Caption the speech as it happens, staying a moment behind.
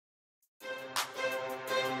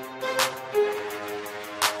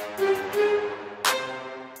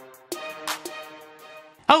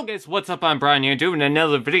Yo guys, what's up? I'm Brian here doing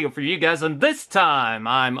another video for you guys, and this time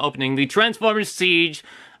I'm opening the Transformers Siege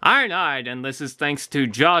Ironhide, and this is thanks to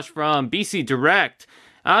Josh from BC Direct.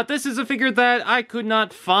 This is a figure that I could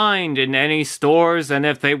not find in any stores, and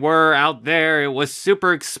if they were out there, it was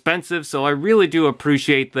super expensive, so I really do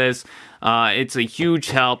appreciate this. It's a huge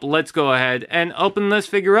help. Let's go ahead and open this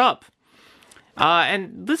figure up.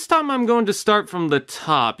 And this time I'm going to start from the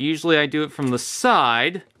top. Usually I do it from the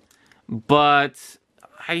side, but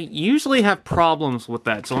I usually have problems with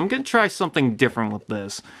that, so I'm going to try something different with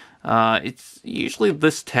this. It's usually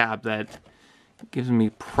this tab that gives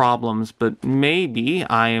me problems, but maybe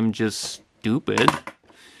I am just stupid,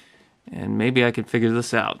 and maybe I can figure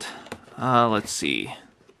this out. Let's see.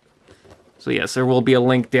 So yes, there will be a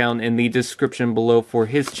link down in the description below for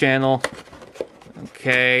his channel.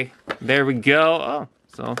 Okay, there we go. Oh,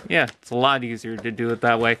 so yeah, it's a lot easier to do it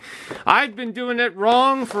that way. I've been doing it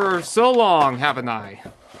wrong for so long, haven't I?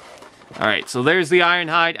 Alright, so there's the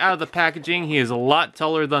Ironhide out of the packaging. He is a lot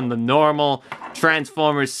taller than the normal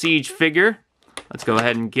Transformers Siege figure. Let's go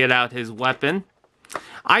ahead and get out his weapon.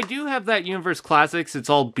 I do have that Universe Classics. It's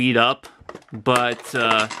all beat up, but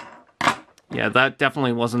yeah, that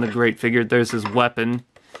definitely wasn't a great figure. There's his weapon,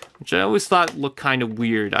 which I always thought looked kind of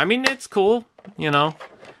weird. I mean, it's cool, you know,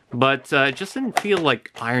 but it just didn't feel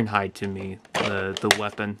like Ironhide to me, the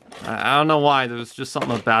weapon. I don't know why. There was just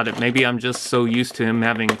something about it. Maybe I'm just so used to him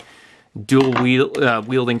having dual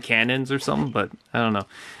wielding cannons or something, but I don't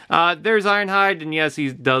know. There's Ironhide, and yes,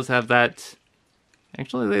 he does have that.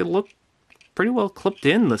 Actually, they look pretty well clipped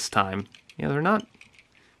in this time. Yeah, they're not.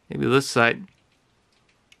 Maybe this side.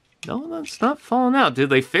 No, that's not falling out. Did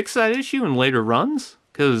they fix that issue in later runs?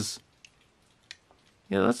 Because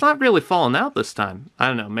yeah, that's not really falling out this time. I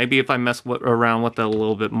don't know. Maybe if I mess around with that a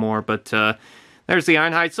little bit more. But there's the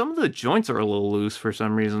Ironhide. Some of the joints are a little loose for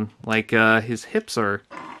some reason. Like his hips are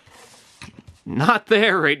not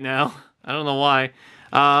there right now. I don't know why.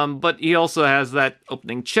 But he also has that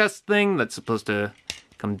opening chest thing that's supposed to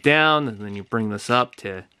come down, and then you bring this up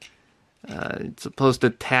to, it's supposed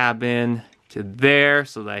to tab in to there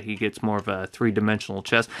so that he gets more of a three-dimensional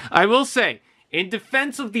chest. I will say, in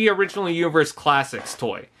defense of the original Universe Classics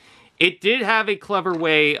toy, it did have a clever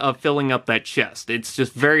way of filling up that chest. It's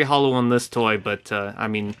just very hollow on this toy, but I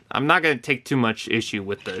mean, I'm not going to take too much issue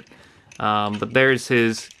with it. But there's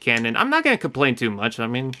his cannon. I'm not going to complain too much. I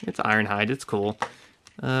mean, it's Ironhide. It's cool.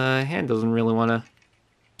 Hand doesn't really want to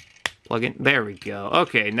plug in. There we go.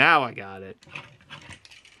 Okay, now I got it.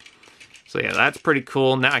 So yeah, that's pretty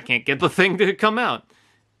cool. Now I can't get the thing to come out.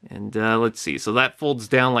 And let's see. So that folds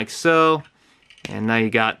down like so. And now you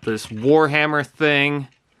got this Warhammer thing.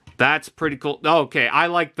 That's pretty cool. Okay, I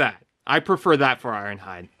like that. I prefer that for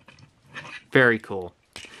Ironhide. Very cool.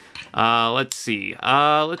 Let's see.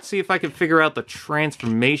 Let's see if I can figure out the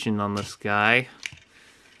transformation on this guy.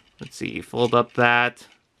 Let's see. Fold up that.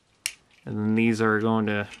 And then these are going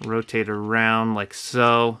to rotate around like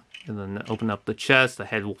so. And then open up the chest. The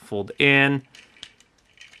head will fold in.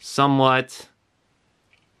 Somewhat.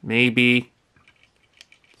 Maybe.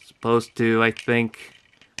 It's supposed to, I think.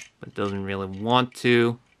 But it doesn't really want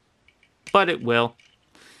to. But it will.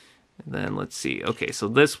 And then let's see. Okay, so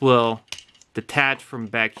this will detach from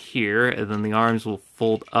back here, and then the arms will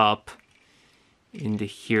fold up into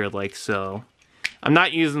here like so. I'm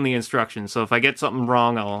not using the instructions, so if I get something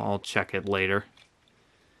wrong, I'll check it later.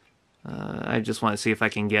 I just want to see if I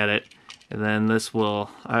can get it. And then this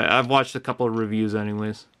will... I've watched a couple of reviews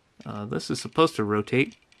anyways. This is supposed to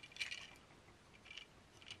rotate,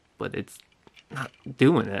 but it's not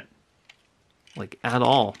doing it, like, at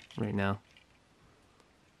all right now.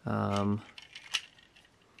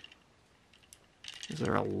 Is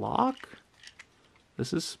there a lock?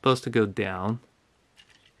 This is supposed to go down.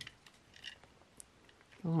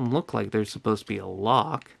 Doesn't look like there's supposed to be a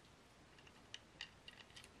lock.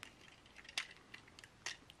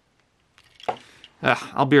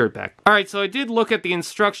 I'll be right back. Alright, so I did look at the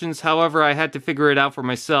instructions, however I had to figure it out for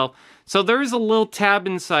myself. So there is a little tab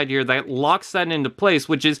inside here that locks that into place,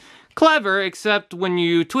 which is clever, except when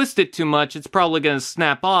you twist it too much, it's probably going to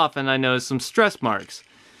snap off, and I noticed some stress marks.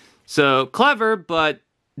 So, clever, but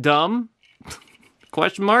dumb?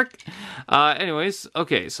 Question mark? Anyways,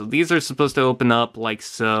 okay, so these are supposed to open up like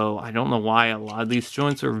so. I don't know why a lot of these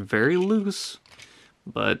joints are very loose.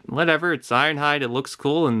 But whatever, it's Ironhide, it looks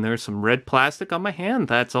cool, and there's some red plastic on my hand.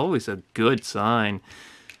 That's always a good sign.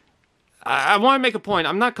 I want to make a point.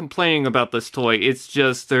 I'm not complaining about this toy. It's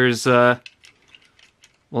just there's, well,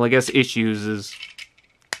 I guess issues is,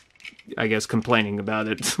 I guess, complaining about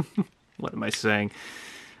it. What am I saying?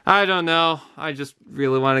 I don't know. I just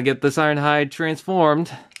really want to get this Ironhide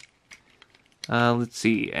transformed. Let's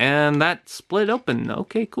see. And that split open.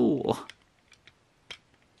 Okay, cool.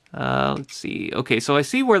 Let's see. Okay, so I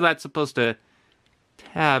see where that's supposed to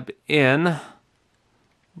tab in.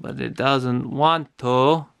 But it doesn't want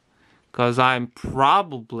to. Because I'm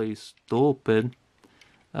probably stupid.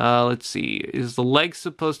 Let's see. Is the leg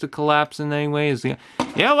supposed to collapse in any way? You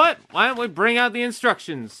know what? Why don't we bring out the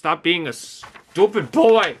instructions? Stop being a stupid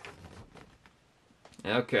boy.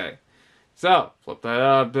 Okay. So, flip that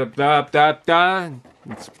up,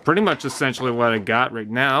 It's pretty much essentially what I got right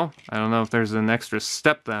now. I don't know if there's an extra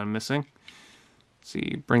step that I'm missing. Let's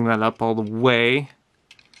see, bring that up all the way.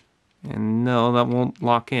 And no, that won't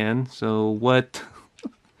lock in. So what?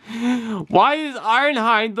 Why is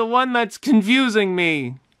Ironhide the one that's confusing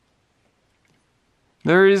me?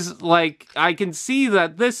 There is, like, I can see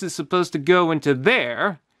that this is supposed to go into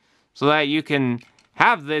there, so that you can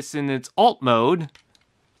have this in its alt mode,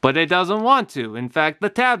 but it doesn't want to. In fact, the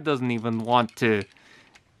tab doesn't even want to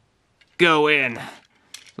go in.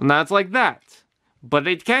 So now it's like that. But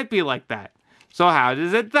it can't be like that. So how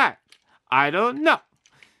does it that? I don't know.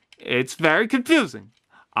 It's very confusing.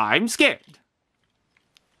 I'm scared.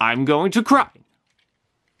 I'm going to cry.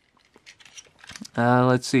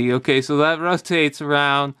 Let's see. Okay, so that rotates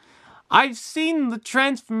around. I've seen the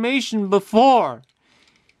transformation before.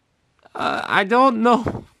 I don't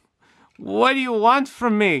know. What do you want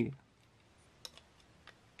from me?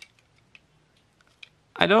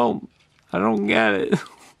 I don't get it.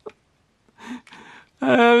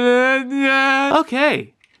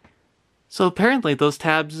 Okay. So apparently those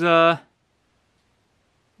tabs, were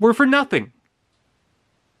for nothing.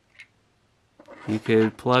 You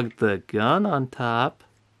could plug the gun on top.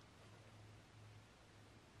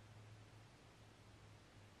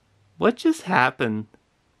 What just happened?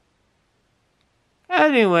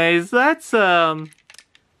 Anyways, that's Siege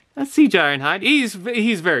Ironhide. He's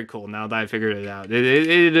very cool now that I figured it out.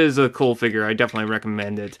 It is a cool figure. I definitely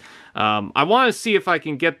recommend it. I want to see if I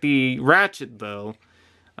can get the ratchet though,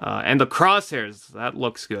 and the crosshairs. That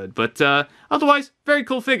looks good. But otherwise, very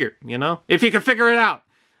cool figure. You know, if you can figure it out.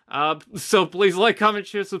 So please like, comment,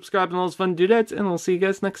 share, subscribe, and all those fun doodads, and we'll see you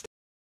guys next time.